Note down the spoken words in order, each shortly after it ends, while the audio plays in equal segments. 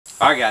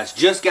Alright guys,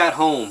 just got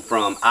home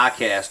from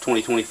Icast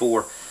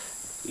 2024.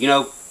 You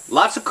know,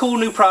 lots of cool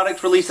new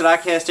products released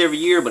at Icast every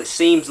year, but it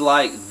seems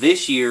like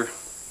this year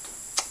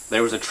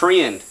there was a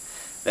trend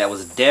that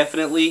was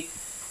definitely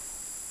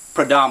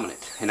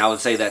predominant. And I would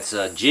say that's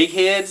jig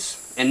heads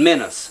and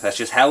minnows. That's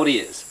just how it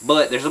is.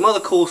 But there's some other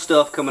cool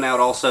stuff coming out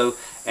also,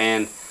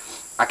 and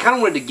I kind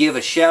of wanted to give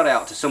a shout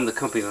out to some of the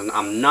companies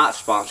I'm not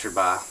sponsored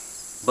by,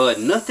 but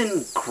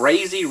nothing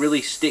crazy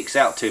really sticks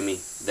out to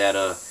me that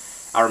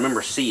I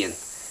remember seeing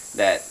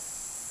that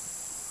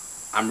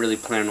I'm really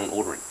planning on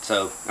ordering.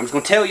 So I'm just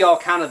going to tell y'all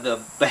kind of the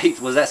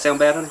baits. Was that sound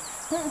bad, honey?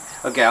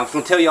 Okay, I'm just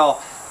going to tell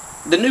y'all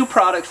the new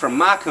products from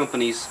my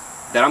companies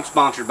that I'm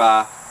sponsored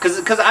by,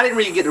 because I didn't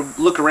really get to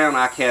look around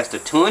Icast a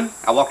ton.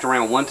 I walked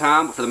around one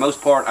time, but for the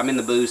most part I'm in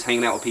the booth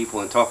hanging out with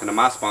people and talking to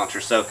my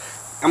sponsors. So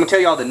I'm going to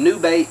tell y'all the new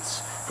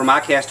baits from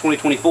Icast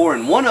 2024,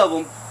 and one of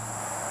them,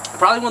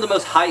 probably one of the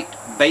most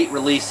hyped bait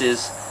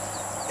releases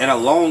in a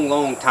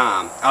long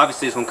time.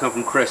 Obviously it's going to come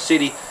from Crest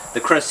City. The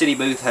Crest City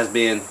booth has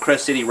been,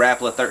 Crest City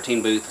Rapala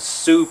 13 booth,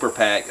 super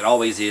packed. It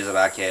always is at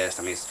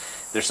Icast. I mean,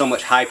 there's so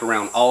much hype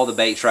around all the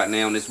baits right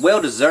now, and it's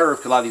well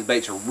deserved because a lot of these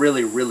baits are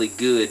really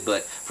good.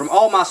 But from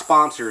all my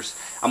sponsors,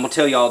 I'm going to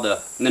tell y'all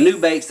the new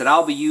baits that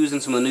I'll be using,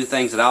 some of the new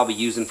things that I'll be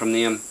using from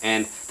them.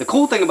 And the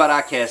cool thing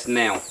about Icast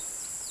now, I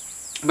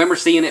remember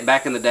seeing it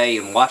back in the day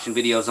and watching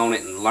videos on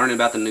it and learning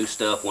about the new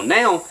stuff. Well,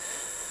 now,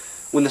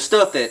 when the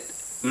stuff that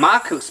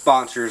my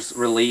sponsors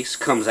release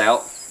comes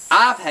out,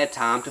 I've had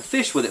time to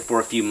fish with it for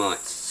a few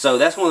months. So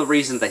that's one of the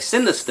reasons they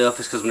send us stuff,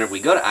 is because whenever we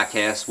go to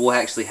Icast, we'll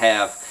actually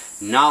have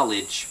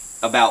knowledge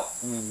about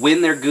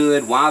when they're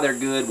good, why they're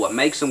good, what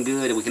makes them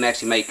good, and we can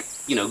actually make,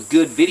 you know,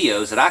 good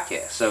videos at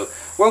Icast. So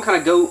we're going to kind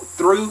of go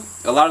through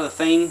a lot of the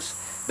things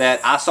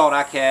that I saw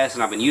at Icast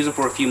and I've been using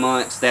for a few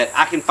months that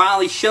I can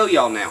finally show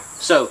y'all now.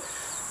 So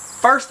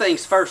first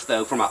things first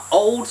though, for my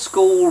old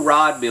school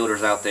rod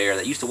builders out there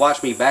that used to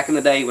watch me back in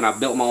the day when I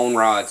built my own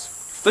rods,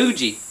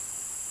 Fuji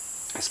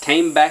has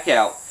came back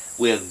out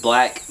with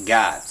black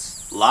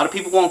guides. A lot of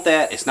people want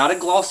that. It's not a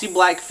glossy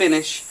black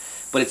finish,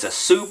 but it's a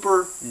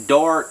super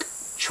dark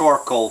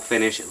charcoal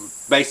finish. It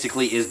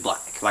basically is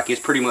black. Like, it's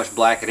pretty much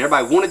black, and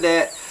everybody wanted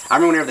that. I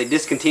remember whenever they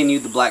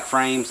discontinued the black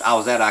frames, I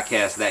was at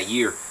Icast that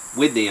year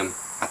with them.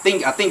 I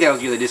think that was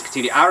the year they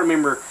discontinued. I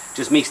remember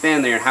just me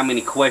standing there and how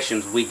many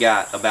questions we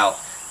got about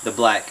the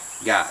black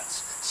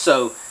guides.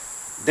 So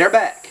they're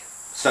back.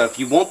 So if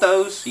you want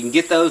those, you can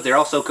get those. They're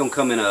also going to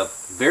come in a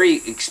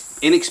very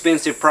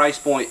inexpensive price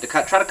point to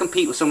try to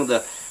compete with some of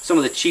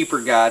the cheaper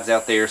guides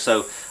out there.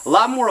 So a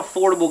lot more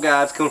affordable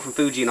guides coming from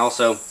Fuji, and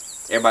also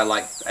everybody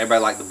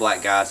like the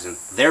black guides, and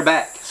they're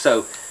back.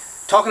 So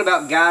talking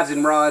about guides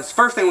and rods,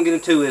 first thing we'll get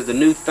into is the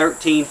new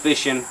 13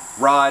 fishing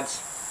rods.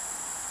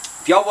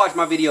 If y'all watch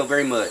my video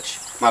very much,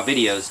 my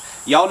videos,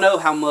 y'all know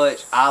how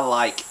much I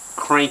like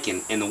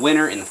cranking in the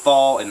winter, in the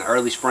fall, in the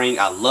early spring.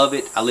 I love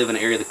it. I live in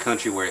an area of the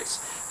country where it's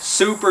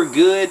super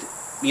good.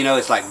 You know,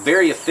 it's like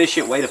very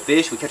efficient way to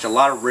fish. We catch a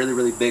lot of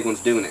really big ones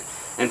doing it.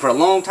 And for a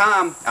long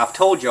time, I've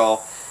told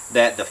y'all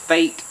that the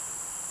Fate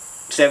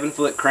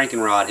 7-foot cranking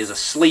rod is a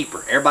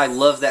sleeper. Everybody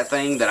loves that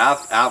thing. That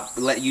I've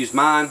let use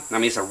mine. I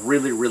mean, it's a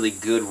really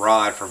good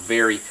rod for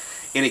very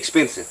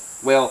inexpensive.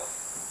 Well,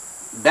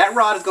 that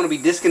rod is going to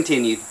be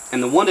discontinued,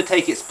 and the one to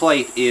take its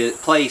place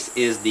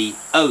is the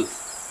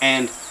Oath.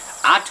 And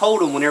I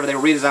told them whenever they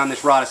redesigned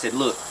this rod, I said,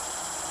 look,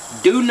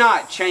 do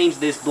not change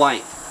this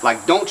blank.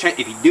 Like, don't change.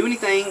 If you do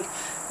anything,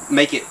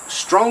 make it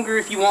stronger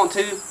if you want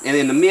to, and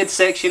in the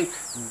midsection,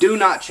 do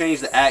not change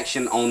the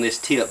action on this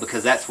tip,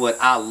 because that's what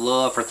I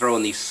love for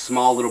throwing these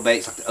small little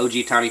baits like the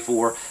OG Tiny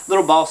 4,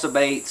 little balsa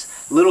baits,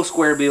 little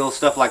square bills,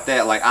 stuff like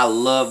that. Like, I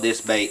love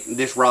this bait,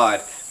 this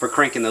rod, for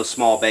cranking those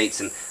small baits.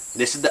 And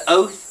this is the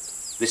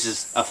Oath. This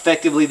is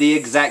effectively the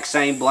exact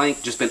same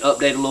blank, just been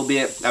updated a little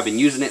bit. I've been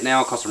using it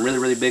now, caught some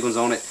really big ones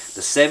on it.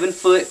 The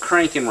 7-foot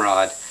cranking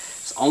rod,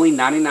 it's only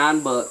 99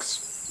 bucks.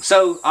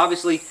 So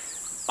obviously,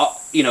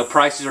 you know,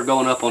 prices are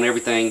going up on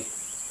everything.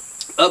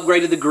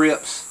 Upgraded the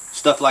grips,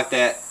 stuff like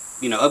that.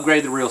 You know,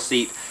 upgraded the reel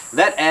seat.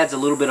 That adds a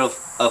little bit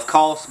of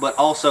cost, but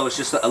also it's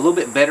just a little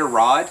bit better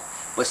rod,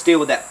 but still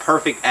with that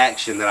perfect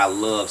action that I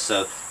love.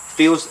 So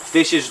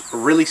fishes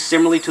really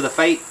similarly to the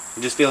Fate.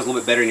 It just feels a little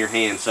bit better in your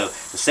hand. So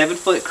the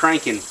 7-foot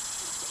cranking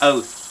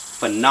Oath,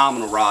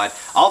 phenomenal rod.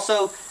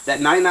 Also, that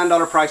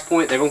 $99 price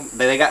point,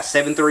 they got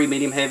 7.3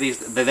 medium heavies.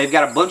 They've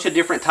got a bunch of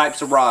different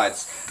types of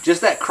rods.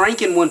 Just that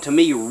cranking one to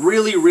me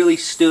really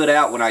stood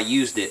out when I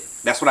used it.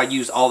 That's what I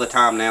use all the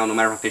time now, no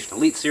matter if I'm fishing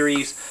Elite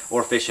Series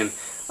or fishing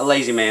a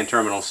Lazy Man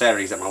tournament on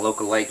Saturdays at my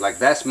local lake. Like,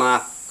 that's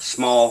my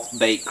small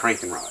bait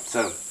cranking rod.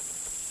 So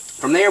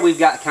from there, we've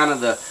got kind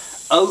of the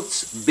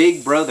Oath's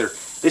big brother.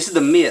 This is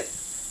the Myth.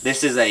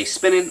 This is a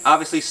spinning,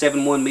 obviously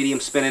 7.1 medium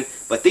spinning,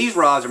 but these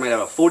rods are made out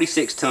of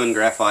 46-ton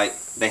graphite.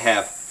 They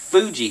have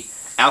Fuji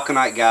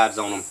alkanite guides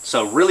on them,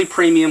 so really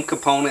premium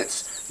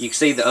components. You can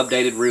see the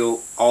updated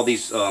reel, all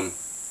these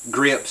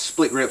grips,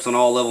 split grips on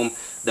all of them.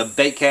 The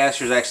bait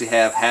casters actually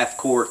have half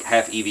cork,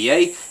 half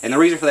EVA, and the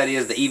reason for that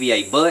is the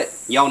EVA butt.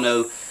 Y'all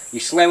know You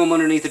slam them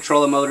underneath the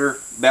trolling motor,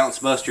 bounce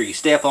buster, you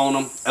step on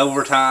them.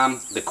 Over time,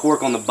 the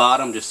cork on the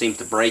bottom just seems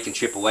to break and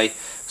chip away.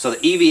 So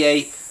the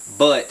EVA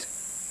butt,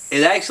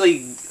 it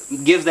actually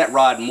gives that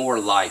rod more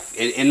life,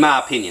 in my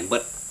opinion.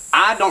 But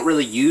I don't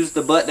really use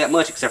the butt that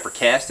much, except for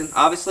casting,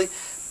 obviously.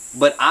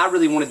 But I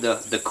really wanted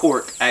the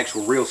cork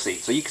actual reel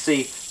seat. So you can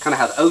see kind of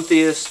how the oath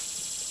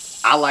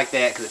is. I like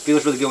that because it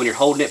feels really good when you're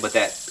holding it, but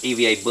that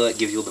EVA butt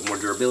gives you a little bit more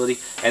durability.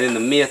 And then the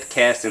Myth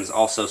casting is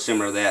also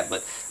similar to that,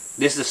 but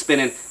this is a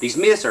spinning. These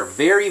Myths are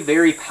very,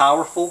 very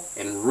powerful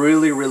and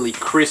really, really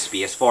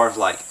crispy as far as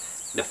like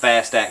the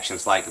fast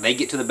actions. Like they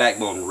get to the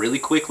backbone really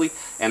quickly,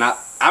 and I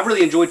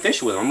really enjoyed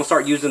fishing with them. I'm gonna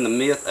start using the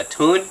Myth a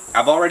ton.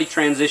 I've already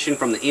transitioned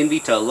from the Envy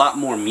to a lot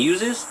more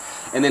Muses,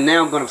 and then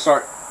now I'm gonna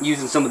start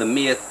using some of the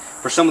Myth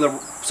for some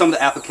of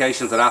the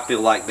applications that I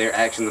feel like their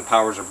actions and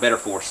powers are better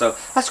for. So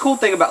that's the cool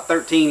thing about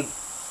 13.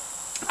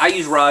 I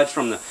use rods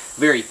from the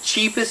very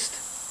cheapest,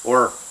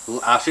 or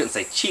I shouldn't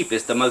say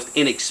cheapest, the most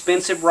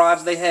inexpensive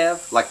rods they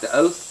have, like the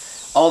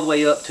Oath, all the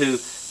way up to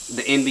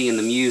the Envy and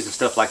the Muse and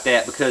stuff like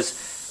that, because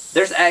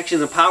there's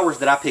actions and powers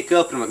that I pick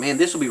up and I'm like, man,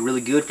 this will be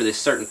really good for this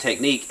certain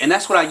technique, and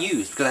that's what I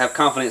use because I have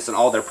confidence in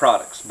all their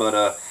products.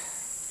 But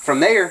from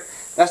there,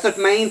 that's the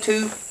main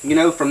two. You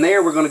know, from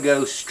there we're going to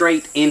go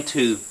straight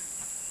into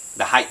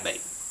the hype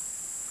bait,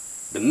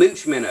 the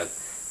Mooch Minnow.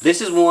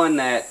 This is one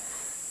that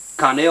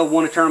Connell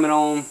won a tournament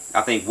on.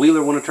 I think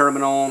Wheeler won a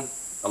tournament on.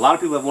 A lot of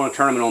people have won a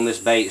tournament on this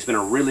bait. It's been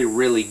a really,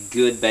 really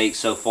good bait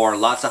so far.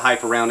 Lots of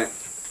hype around it.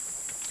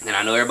 And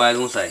I know everybody's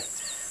going to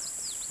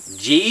say,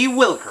 gee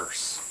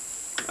willikers,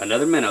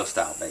 another minnow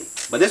style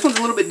bait. But this one's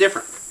a little bit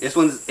different.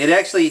 It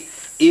actually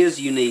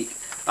is unique.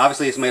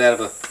 Obviously it's made out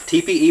of a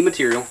TPE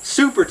material,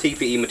 super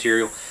TPE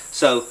material.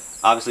 So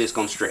obviously it's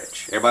going to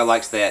stretch. Everybody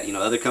likes that. You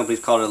know, other companies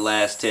call it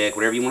Elastec,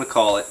 whatever you want to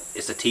call it.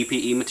 It's a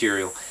TPE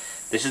material.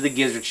 This is the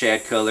Gizzard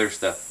Shad color.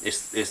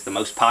 It's the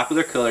most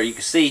popular color. You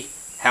can see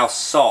how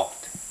soft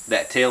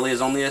that tail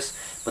is on this.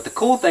 But the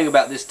cool thing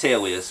about this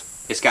tail is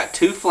it's got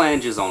two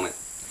flanges on it,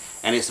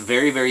 and it's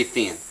very, very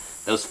thin.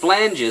 Those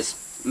flanges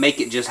make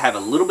it just have a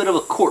little bit of a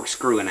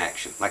corkscrew in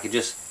action. Like it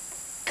just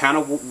kind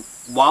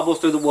of wobbles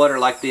through the water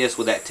like this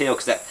with that tail,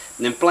 because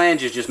them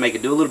flanges just make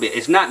it do a little bit.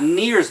 It's not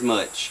near as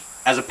much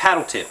as a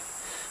paddle tail,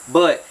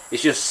 but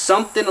it's just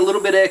something a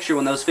little bit extra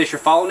when those fish are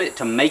following it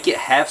to make it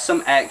have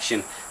some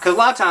action. Because a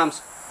lot of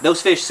times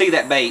those fish see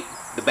that bait,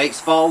 the bait's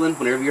falling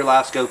whenever you're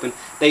live scoping,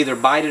 they either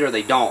bite it or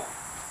they don't.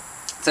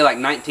 Say like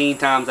 19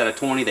 times out of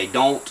 20 they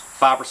don't.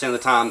 5% of the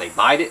time they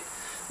bite it.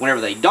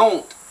 Whenever they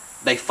don't,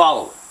 they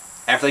follow it.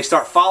 After they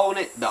start following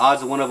it, the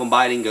odds of one of them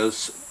biting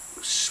goes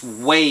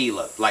way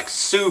low, like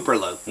super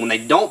low. When they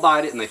don't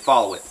bite it and they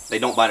follow it, they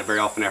don't bite it very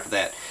often after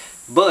that.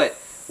 But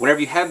whenever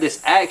you have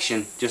this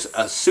action, just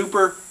a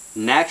super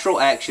natural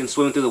action,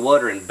 swimming through the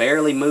water and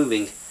barely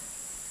moving,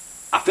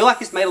 I feel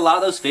like it's made a lot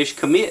of those fish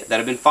commit that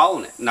have been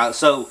following it.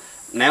 So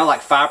now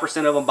like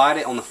 5% of them bite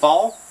it on the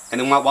fall, and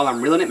then while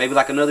I'm reeling it, maybe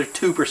like another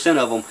 2%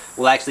 of them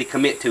will actually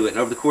commit to it. And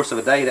over the course of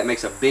a day, that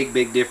makes a big,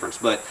 big difference.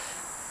 But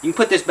you can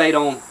put this bait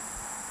on,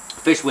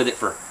 fish with it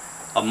for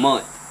a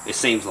month, it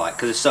seems like,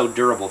 because it's so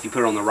durable. If you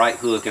put it on the right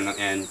hook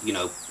and you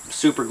know,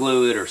 super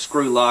glue it or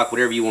screw lock,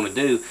 whatever you want to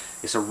do,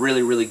 it's a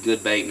really, really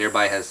good bait, and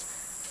everybody has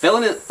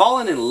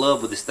fallen in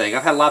love with this thing.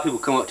 I've had a lot of people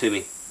come up to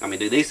me. I mean,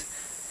 dude,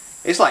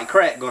 it's like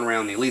crack going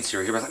around the Elite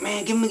Series. Everybody's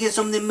like, man, get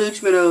some of them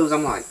Mooch Minnows.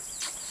 I'm like,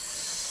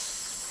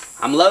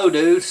 I'm low,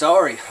 dude.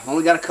 Sorry, I've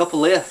only got a couple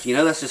left. You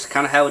know, that's just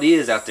kind of how it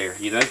is out there.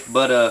 You know,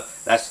 but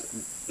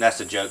that's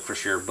a joke for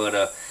sure.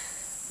 But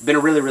been a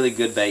really, really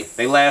good bait.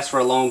 They last for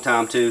a long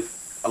time too.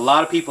 A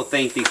lot of people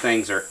think these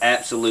things are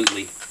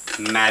absolutely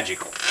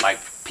magical. Like,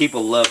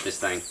 people love this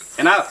thing,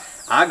 and I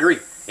agree.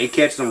 It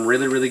catches them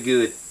really, really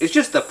good. It's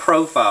just the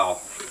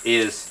profile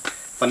is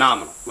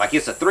phenomenal. Like,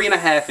 it's a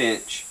 3.5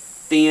 inch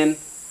thin,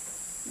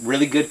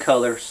 really good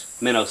colors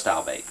minnow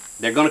style bait.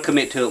 They're going to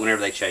commit to it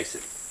whenever they chase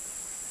it.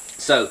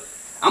 So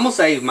I'm going to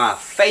save my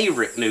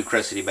favorite new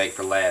crustacean bait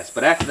for last.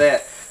 But after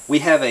that, we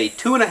have a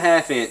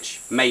 2.5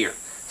 inch Mayer.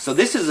 So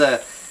this is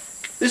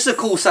a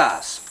cool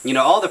size. You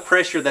know, all the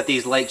pressure that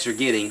these lakes are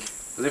getting.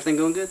 Is everything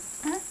going good?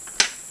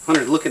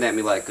 Hunter's looking at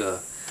me like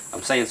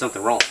I'm saying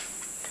something wrong.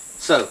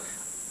 So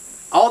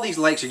all these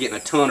lakes are getting a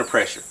ton of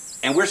pressure,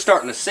 and we're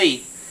starting to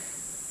see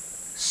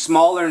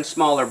smaller and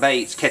smaller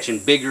baits catching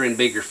bigger and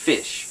bigger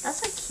fish.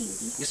 That's a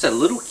cutie. It's a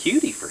little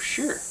cutie for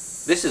sure.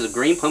 This is a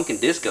green pumpkin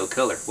disco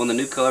color. One of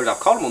the new colors. I've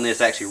caught them on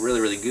this actually really,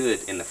 really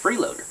good in the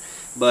freeloader.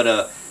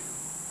 But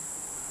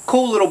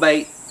cool little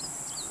bait.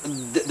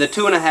 The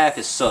 2.5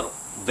 is subtle.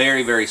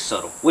 Very, very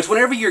subtle. Which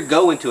whenever you're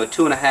going to a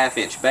 2.5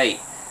 inch bait,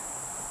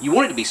 you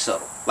want it to be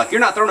subtle. Like,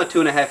 you're not throwing a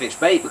 2.5 inch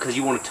bait because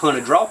you want a ton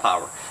of draw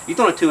power. You're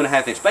throwing a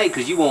 2.5 inch bait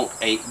because you want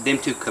them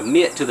to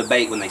commit to the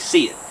bait when they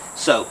see it.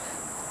 So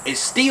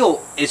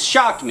it's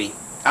shocked me.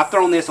 I've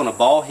thrown this on a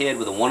ball head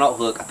with a 1/0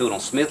 hook. I threw it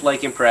on Smith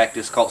Lake in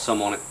practice, caught some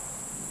on it.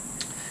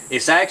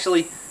 It's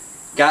actually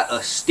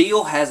got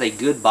still has a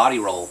good body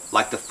roll,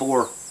 like the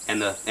 4 and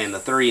the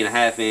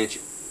 3.5 inch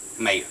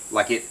Mayer.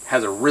 Like, it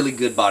has a really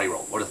good body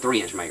roll, or the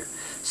 3 inch Mayer.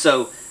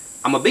 So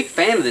I'm a big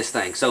fan of this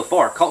thing so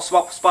far. Caught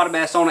spotted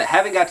bass on it.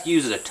 Haven't got to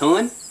use it a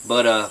ton,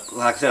 but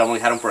like I said, I only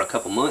had them for a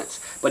couple months.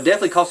 But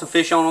definitely caught some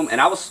fish on them,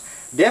 and I was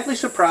definitely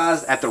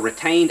surprised at the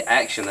retained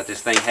action that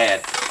this thing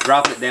had,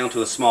 dropping it down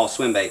to a small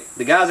swim bait.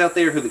 The guys out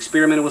there who've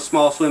experimented with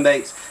small swim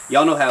baits,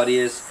 y'all know how it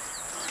is.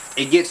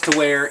 It gets to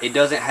where it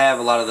doesn't have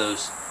a lot of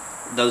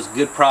those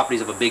good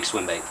properties of a big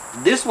swim bait.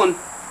 This one,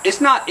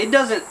 it's not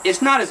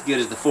as good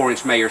as the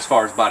 4-inch Mayer as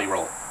far as body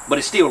roll, but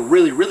it's still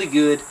really, really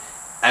good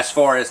as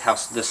far as how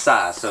the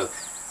size. So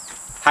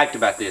hyped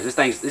about this.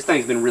 This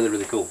thing's been really,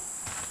 really cool.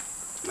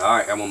 All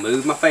right, I'm gonna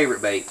move my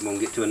favorite bait. I'm gonna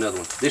get to another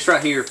one. This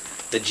right here,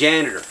 the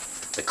Janitor,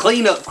 the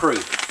cleanup crew.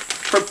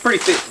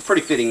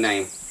 Pretty fitting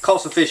name.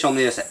 Caught some fish on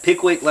this at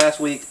Pickwick last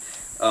week.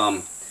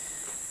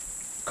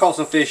 Caught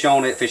some fish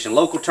on it, fishing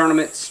local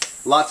tournaments.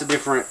 Lots of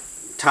different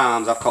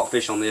times I've caught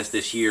fish on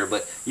this year.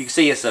 But you can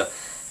see it's a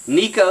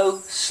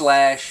Nico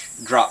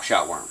 / drop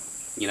shot worm.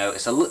 You know,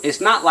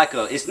 it's not like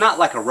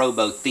a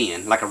Robo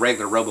thin, like a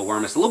regular Robo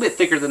worm. It's a little bit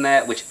thicker than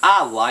that, which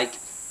I like.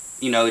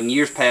 You know, in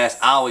years past,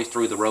 I always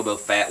threw the Robo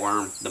fat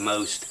worm the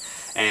most,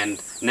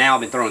 and now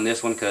I've been throwing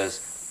this one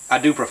because I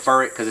do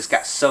prefer it because it's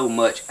got so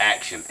much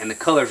action, and the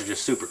colors are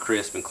just super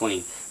crisp and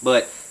clean.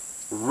 But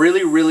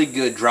really, really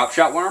good drop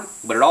shot worm.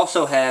 But it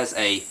also has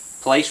a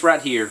place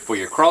right here for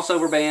your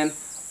crossover band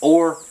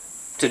or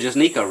to just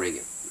Nico rig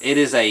it. It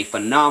is a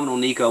phenomenal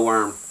Nico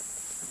worm.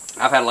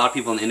 I've had a lot of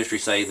people in the industry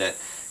say that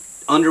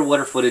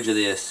underwater footage of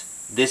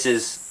this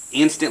is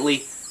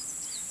instantly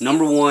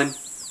 #1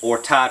 or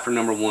tied for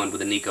 #1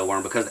 with a Nico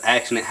worm because of the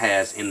action it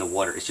has in the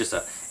water.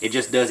 It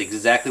just does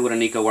exactly what a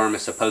Nico worm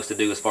is supposed to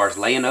do as far as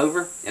laying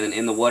over, and then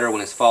in the water when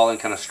it's falling,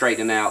 kind of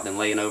straightening out, then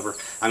laying over.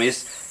 I mean,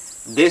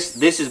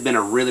 this has been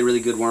a really,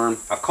 really good worm.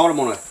 I've caught them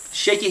on a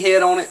Shaky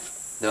head on it,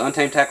 the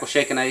Untamed Tackle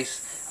Shaking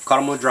Ace. I've caught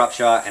them on a drop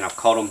shot, and I've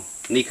caught them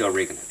Nico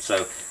rigging it.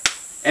 So,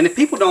 and if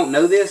people don't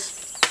know this,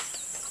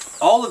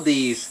 all of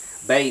these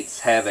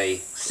baits have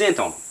a scent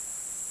on them.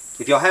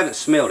 If y'all haven't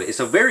smelled it, it's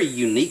a very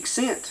unique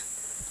scent.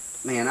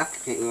 Man, I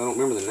don't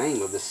remember the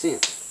name of the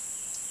scent.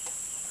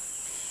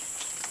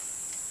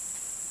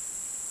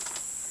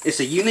 It's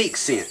a unique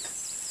scent.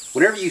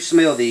 Whenever you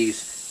smell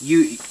these,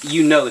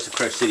 you know it's a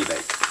Crush City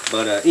bait.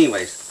 But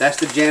anyways, that's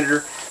the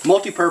Janitor.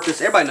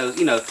 Multi-purpose. Everybody knows,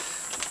 you know,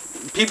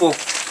 people,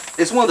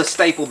 it's one of the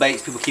staple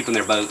baits people keep in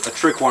their boat. A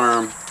trick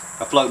worm,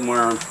 a floating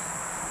worm,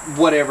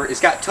 whatever.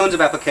 It's got tons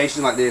of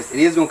applications like this. It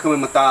is going to come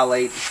in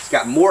methylate. It's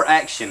got more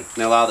action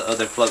than a lot of the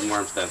other floating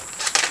worms though.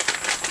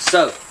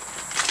 So,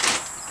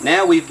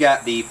 now we've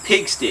got the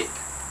pig stick.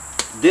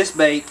 This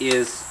bait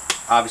is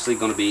obviously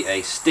going to be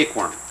a stick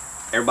worm.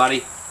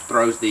 Everybody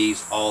throws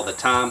these all the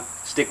time.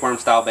 Stick worm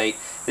style bait.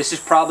 This is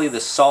probably the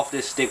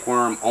softest stick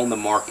worm on the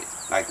market.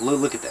 Like,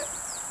 look at that.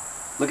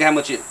 Look at how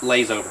much it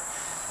lays over.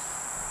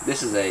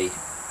 This is a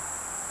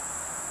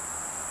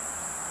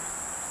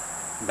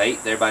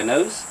bait that everybody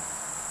knows.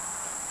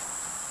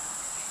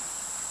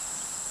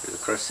 Here's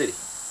the Crush City.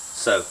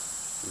 So,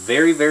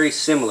 very, very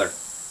similar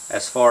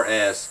as far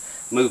as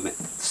movement.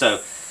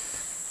 So,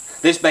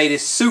 this bait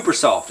is super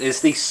soft.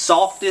 It's the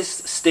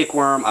softest stick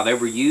worm I've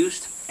ever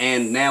used,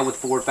 and now with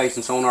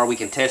forward-facing sonar we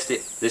can test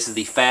it. This is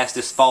the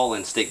fastest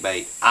falling stick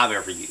bait I've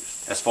ever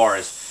used as far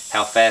as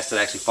how fast it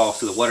actually falls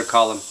through the water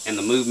column and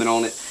the movement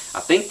on it.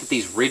 I think that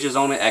these ridges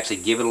on it actually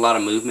give it a lot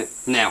of movement.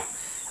 Now,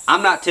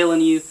 I'm not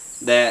telling you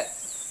that,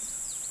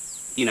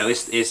 you know,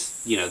 it's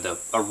you know,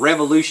 a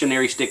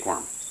revolutionary stick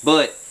worm,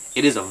 but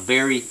it is a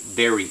very,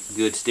 very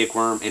good stick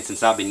worm, and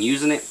since I've been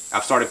using it,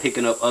 I've started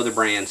picking up other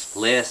brands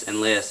less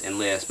and less and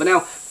less. But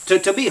now,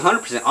 to be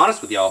 100%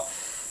 honest with y'all,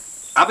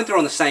 I've been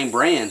throwing the same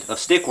brand of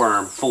stick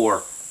worm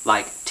for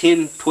like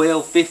 10,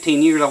 12,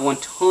 15 years. I've won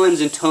tons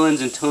and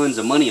tons and tons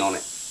of money on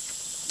it.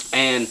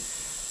 And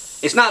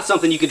it's not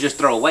something you can just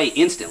throw away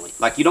instantly.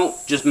 Like, you don't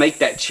just make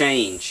that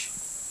change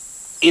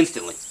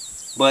instantly.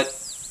 But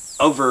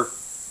over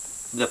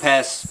the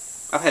past,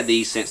 I've had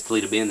these since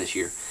Toledo Bend this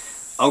year.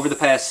 Over the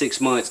past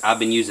 6 months, I've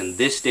been using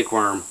this stick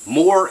worm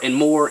more and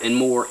more and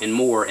more and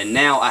more, and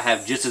now I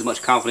have just as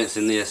much confidence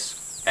in this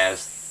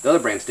as the other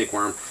brand stick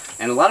worm.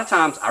 And a lot of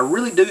times, I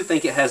really do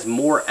think it has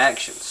more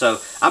action. So,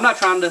 I'm not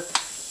trying to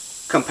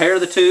compare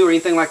the two or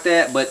anything like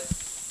that, but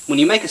when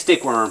you make a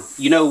stick worm,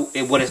 you know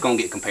what it's going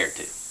to get compared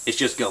to. It's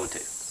just going to,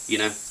 you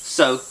know.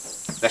 So,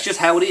 that's just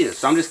how it is.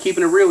 So, I'm just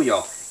keeping it real,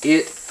 y'all.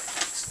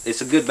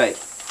 It's a good bait.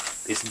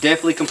 It's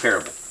definitely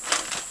comparable.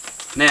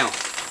 Now,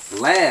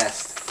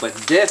 last but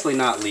definitely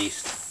not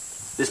least,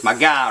 this is my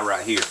guy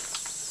right here.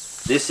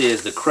 This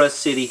is the Crush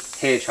City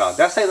Hedgehog.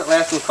 Did I say that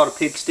last one was called a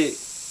pig stick?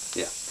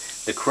 Yeah.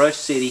 The Crush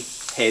City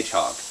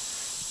Hedgehog.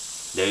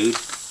 Dude,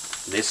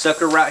 this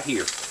sucker right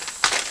here.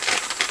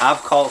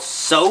 I've caught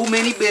so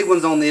many big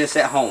ones on this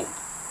at home.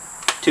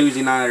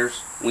 Tuesday nighters,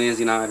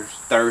 Wednesday nighters,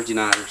 Thursday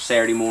nighters,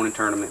 Saturday morning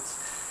tournaments.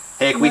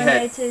 Heck,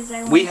 Monday,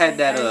 Tuesday, we had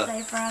that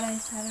Thursday, Friday,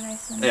 Saturday,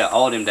 Sunday. Yeah,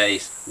 all them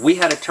days. We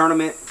had a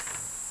tournament.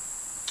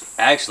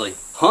 Actually,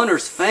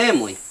 Hunter's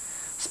family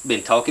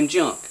been talking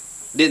junk,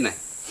 didn't they?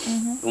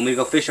 Mm-hmm. Want me to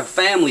go fish a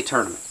family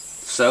tournament.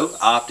 So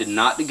I opted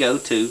not to go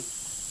to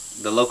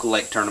the local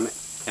lake tournament.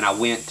 and I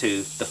went to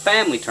the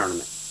family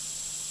tournament.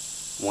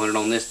 Won it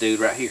on this dude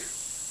right here,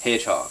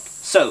 Hedgehog.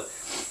 So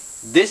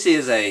this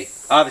is a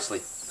obviously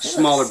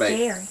smaller bait.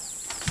 Scary.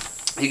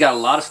 He got a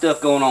lot of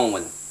stuff going on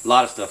with him. A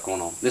lot of stuff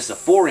going on. This is a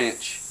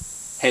 4-inch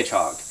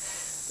Hedgehog.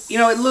 You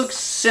know, it looks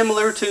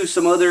similar to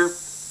some other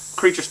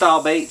creature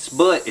style baits,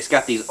 but it's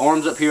got these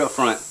arms up here up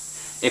front.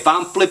 If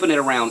I'm flipping it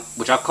around,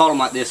 which I've caught them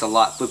like this a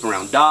lot, flipping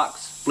around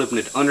docks, flipping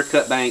it to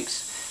undercut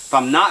banks. If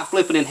I'm not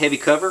flipping in heavy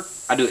cover,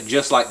 I do it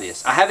just like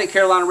this. I haven't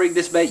Carolina rigged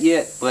this bait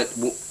yet,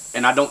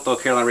 and I don't throw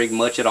Carolina rig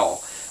much at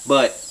all.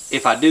 But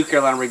if I do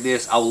Carolina rig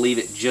this, I will leave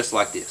it just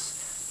like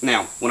this.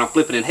 Now, when I'm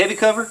flipping in heavy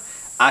cover,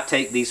 I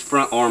take these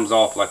front arms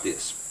off like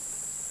this.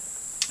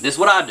 This is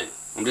what I do.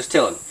 I'm just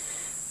telling you.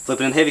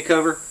 Flipping in heavy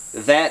cover,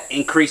 that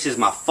increases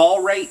my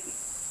fall rate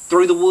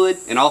through the wood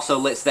and also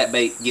lets that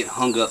bait get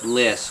hung up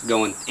less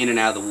going in and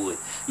out of the wood.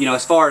 You know,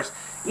 as far as,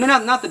 I mean,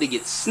 not that it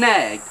gets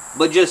snagged,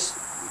 but just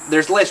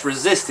there's less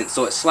resistance,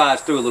 so it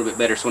slides through a little bit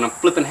better. So when I'm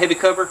flipping heavy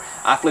cover,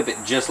 I flip it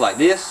just like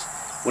this.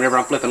 Whenever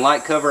I'm flipping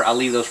light cover, I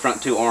leave those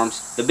front 2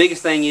 arms. The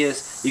biggest thing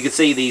is, you can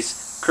see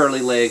these curly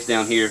legs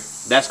down here.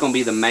 That's going to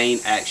be the main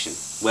action.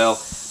 Well,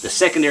 the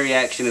secondary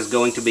action is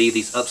going to be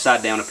these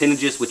upside down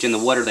appendages, which in the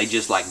water, they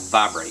just like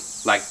vibrate.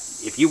 Like,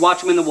 if you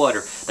watch them in the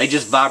water, they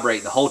just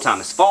vibrate the whole time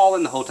it's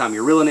falling, the whole time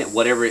you're reeling it,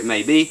 whatever it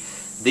may be.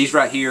 These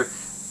right here,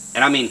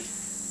 and I mean,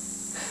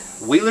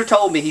 Wheeler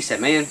told me, he said,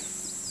 man,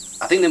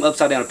 I think them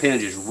upside down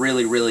appendages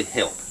really, really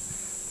help.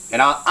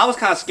 And I was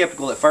kind of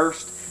skeptical at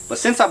first, but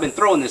since I've been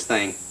throwing this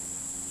thing,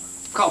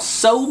 I've caught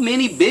so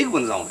many big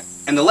ones on it.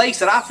 And the lakes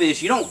that I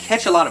fish, you don't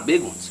catch a lot of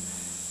big ones.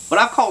 But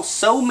I've caught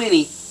so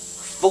many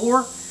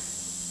 4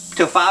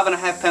 to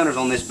 5.5 pounders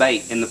on this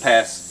bait in the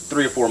past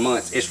 3 or 4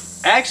 months.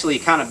 It's actually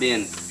kind of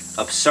been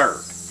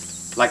absurd,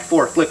 like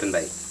for a flipping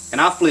bait. And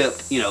I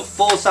flipped, you know,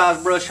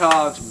 full-size brush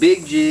hogs,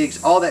 big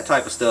jigs, all that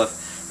type of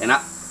stuff. And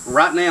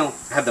right now,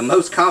 I have the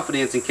most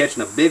confidence in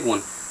catching a big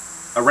one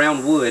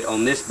around wood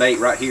on this bait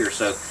right here.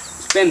 So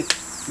it's been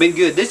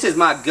good. This is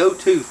my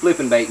go-to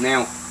flipping bait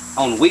now.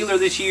 On Wheeler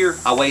this year,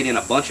 I weighed in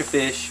a bunch of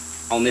fish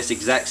on this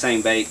exact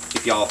same bait.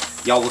 If y'all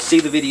will see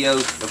the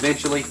videos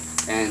eventually.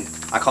 And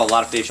I caught a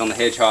lot of fish on the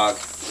Hedgehog.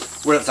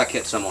 Where else I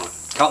catch some on it?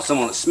 Caught some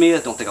on at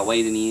Smith. Don't think I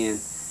weighed any in.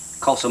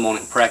 Caught some on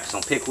it in practice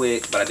on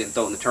Pickwick, but I didn't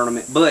throw it in the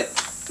tournament. But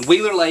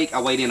Wheeler Lake,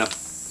 I weighed in a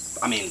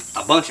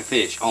bunch of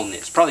fish on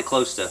this. Probably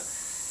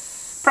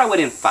weighed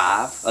in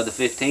 5 of the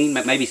 15,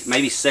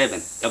 maybe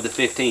 7 of the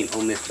 15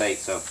 on this bait.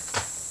 So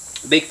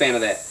big fan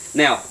of that.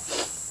 Now,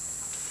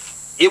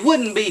 it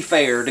wouldn't be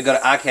fair to go to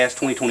Icast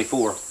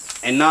 2024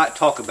 and not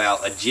talk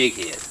about a jig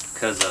head,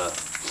 because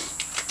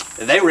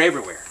they were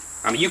everywhere.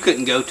 I mean, you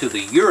couldn't go to the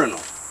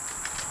urinal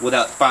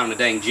without finding a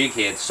dang jig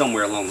head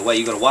somewhere along the way.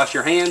 You go to wash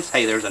your hands,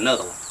 hey, there's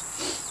another one.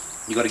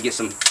 You got to get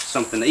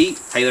something to eat,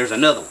 hey, there's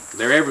another one.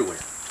 They're everywhere.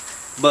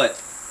 But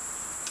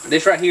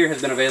this right here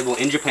has been available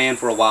in Japan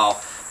for a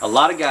while. A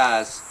lot of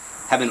guys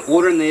have been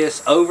ordering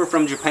this over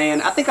from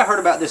Japan. I think I heard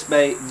about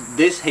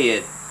this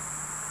head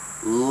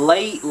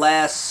late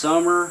last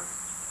summerish.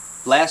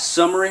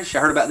 I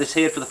heard about this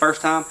head for the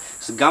first time.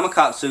 It's a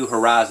Gamakatsu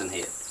Horizon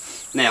head.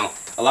 Now,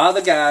 a lot of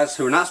the guys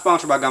who are not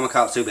sponsored by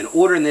Gamakatsu have been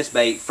ordering this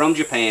bait from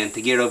Japan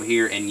to get it over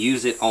here and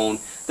use it on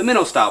the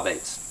minnow style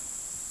baits.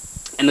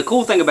 And the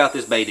cool thing about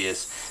this bait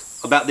is,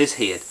 about this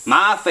head,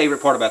 my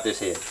favorite part about this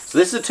head, so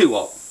this is a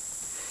 2-aught.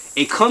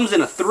 It comes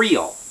in a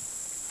 3-aught,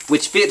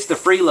 which fits the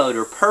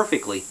freeloader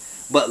perfectly,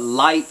 but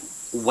light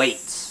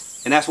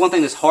weights. And that's one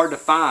thing that's hard to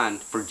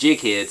find for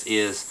jig heads,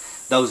 is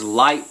those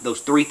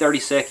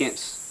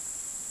 3/32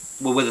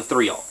 with a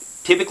 3-aught.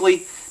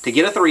 Typically, to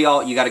get a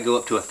 3-aught, you got to go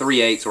up to a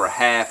 3/8 or a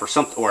half or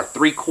something, or a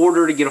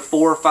 3/4 to get a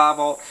 4 or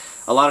 5-aught.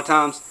 A lot of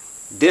times,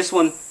 this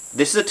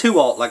is a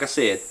 2-aught, like I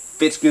said,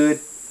 fits good.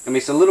 I mean,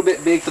 it's a little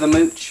bit big for the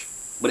mooch,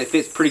 but it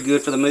fits pretty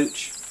good for the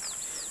mooch.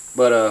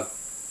 But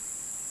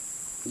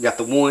you got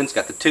the 1s,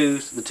 got the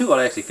 2s. The 2-aught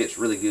actually fits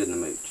really good in the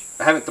mooch.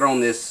 I haven't thrown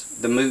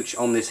the mooch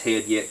on this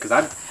head yet, because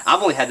I've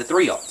only had the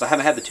 3-aughts. I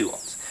haven't had the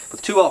 2-aughts.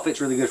 But the 2-aught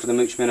fits really good for the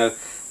mooch minnow.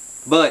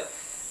 But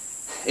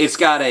it's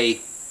got a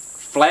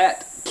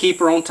flat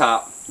keeper on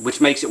top,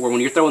 which makes it where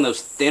when you're throwing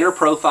those thinner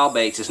profile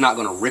baits, it's not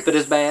going to rip it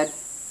as bad.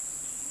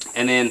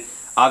 And then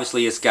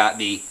obviously it's got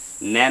the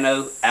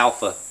nano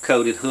alpha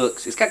coated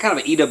hooks. It's got kind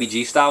of an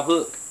EWG style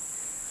hook,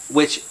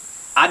 which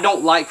I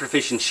don't like for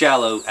fishing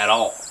shallow at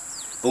all.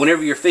 But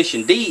whenever you're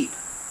fishing deep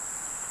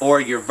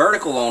or you're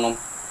vertical on them,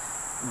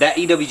 that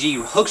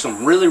EWG hooks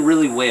them really,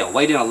 really well.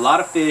 Weighed in a lot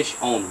of fish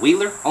on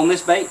Wheeler on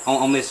this bait,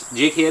 on this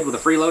jig head with a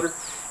freeloader.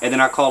 And then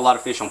I caught a lot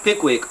of fish on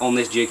Pickwick on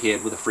this jig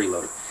head with a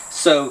freeloader.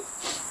 So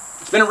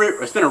it's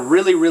been a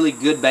really, really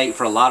good bait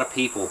for a lot of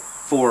people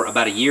for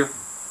about a year.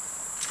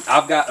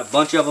 I've got a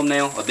bunch of them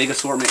now, a big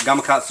assortment.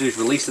 Gamakatsu is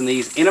releasing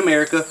these in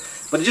America,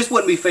 but it just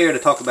wouldn't be fair to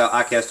talk about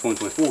Icast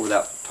 2024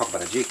 without talking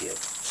about a jig head.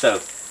 So,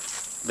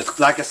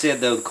 like I said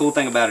though, the cool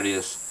thing about it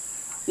is,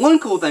 one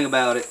cool thing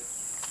about it,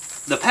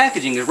 the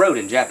packaging is wrote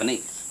in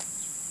Japanese.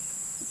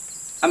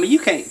 I mean, you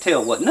can't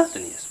tell what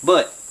nothing is.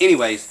 But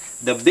anyways,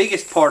 the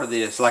biggest part of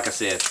this, like I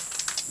said,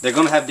 They're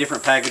going to have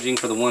different packaging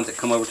for the ones that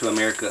come over to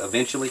America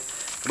eventually.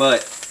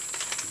 But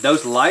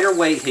those lighter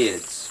weight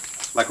heads,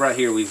 like right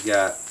here we've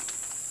got,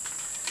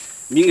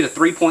 you can get a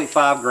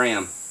 3.5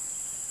 gram,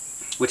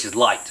 which is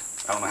light.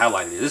 I don't know how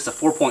light it is. This is a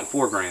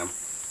 4.4 gram.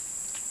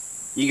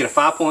 You get a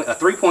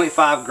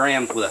 3.5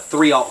 grams with a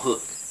 3/0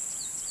 hook.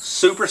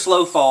 Super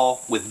slow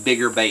fall with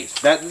bigger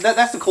baits.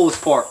 That's the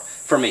coolest part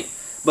for me.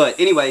 But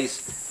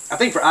anyways, I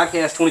think for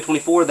Icast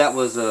 2024, that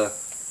was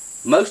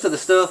most of the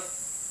stuff.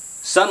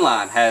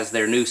 Sunline has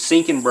their new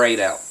sinking braid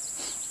out.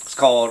 It's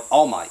called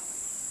All Might.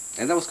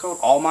 And that was called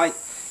All Might.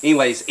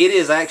 Anyways, it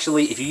is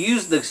actually, if you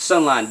use the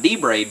Sunline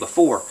D-braid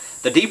before,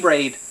 the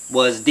D-braid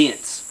was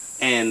dense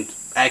and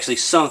actually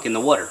sunk in the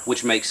water,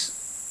 which makes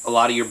a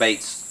lot of your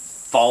baits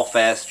fall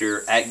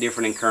faster, act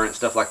different in current,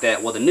 stuff like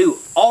that. Well, the new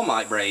All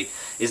Might braid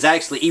is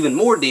actually even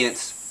more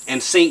dense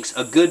and sinks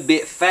a good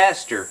bit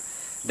faster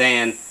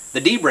than the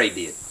D-braid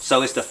did.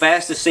 So it's the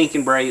fastest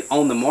sinking braid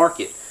on the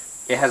market.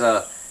 It has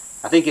a,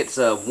 I think it's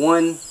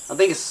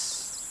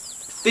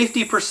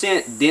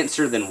 50%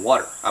 denser than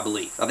water, I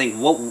believe. I think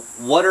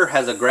water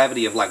has a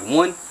gravity of like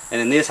 1, and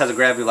then this has a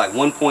gravity of like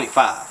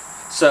 1.5.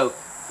 So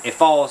it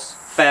falls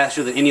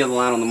faster than any other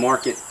line on the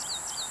market.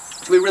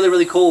 It's going to be really,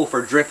 really cool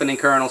for drifting and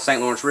current on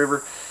St. Lawrence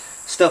River.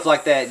 Stuff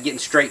like that, getting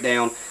straight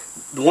down.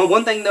 The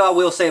one thing though I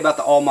will say about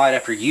the All Might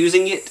after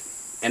using it,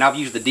 and I've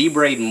used the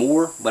D-braid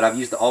more, but I've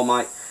used the All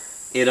Might,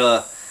 it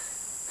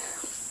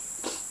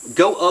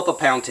go up a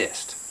pound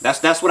test.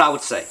 That's what I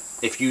would say.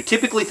 If you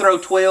typically throw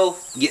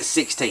 12, get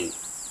 16.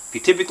 If you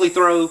typically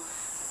throw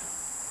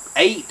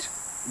 8,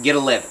 get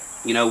 11.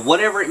 You know,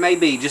 whatever it may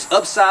be, just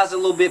upsize it a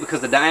little bit because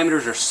the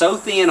diameters are so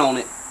thin on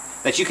it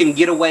that you can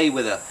get away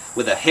with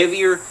a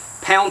heavier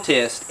pound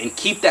test and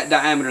keep that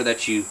diameter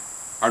that you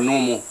are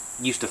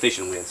used to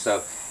fishing with.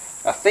 So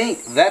I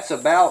think that's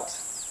about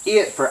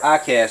it for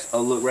Icast.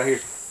 Oh, look right here.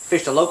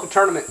 Fished a local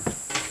tournament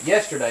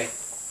yesterday.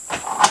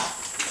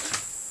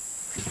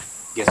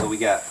 Guess what we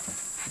got?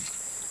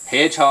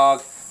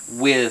 Hedgehog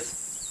with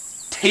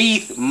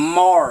teeth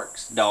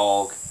marks,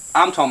 dog.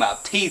 I'm talking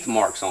about teeth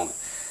marks on it.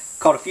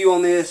 Caught a few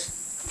on this,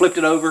 flipped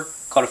it over,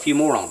 caught a few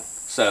more on it.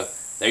 So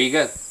there you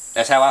go.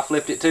 That's how I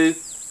flipped it too,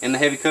 in the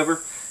heavy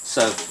cover.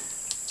 So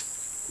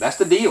that's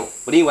the deal.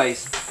 But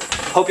anyways,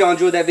 hope y'all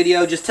enjoyed that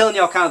video. Just telling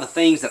y'all kind of the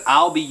things that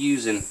I'll be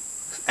using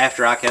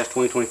after Icast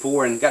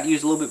 2024, and got to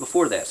use a little bit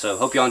before that. So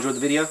hope y'all enjoyed the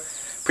video.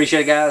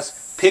 Appreciate it, guys.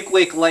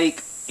 Pickwick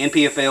Lake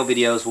NPFL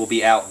videos will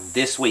be out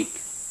this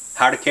week.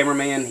 Hired a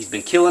cameraman. He's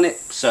been killing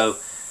it. So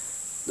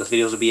those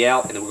videos will be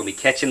out, and then we're going to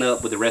be catching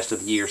up with the rest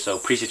of the year. So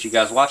appreciate you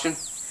guys watching.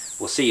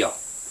 We'll see y'all.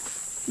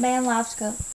 Man, live scope.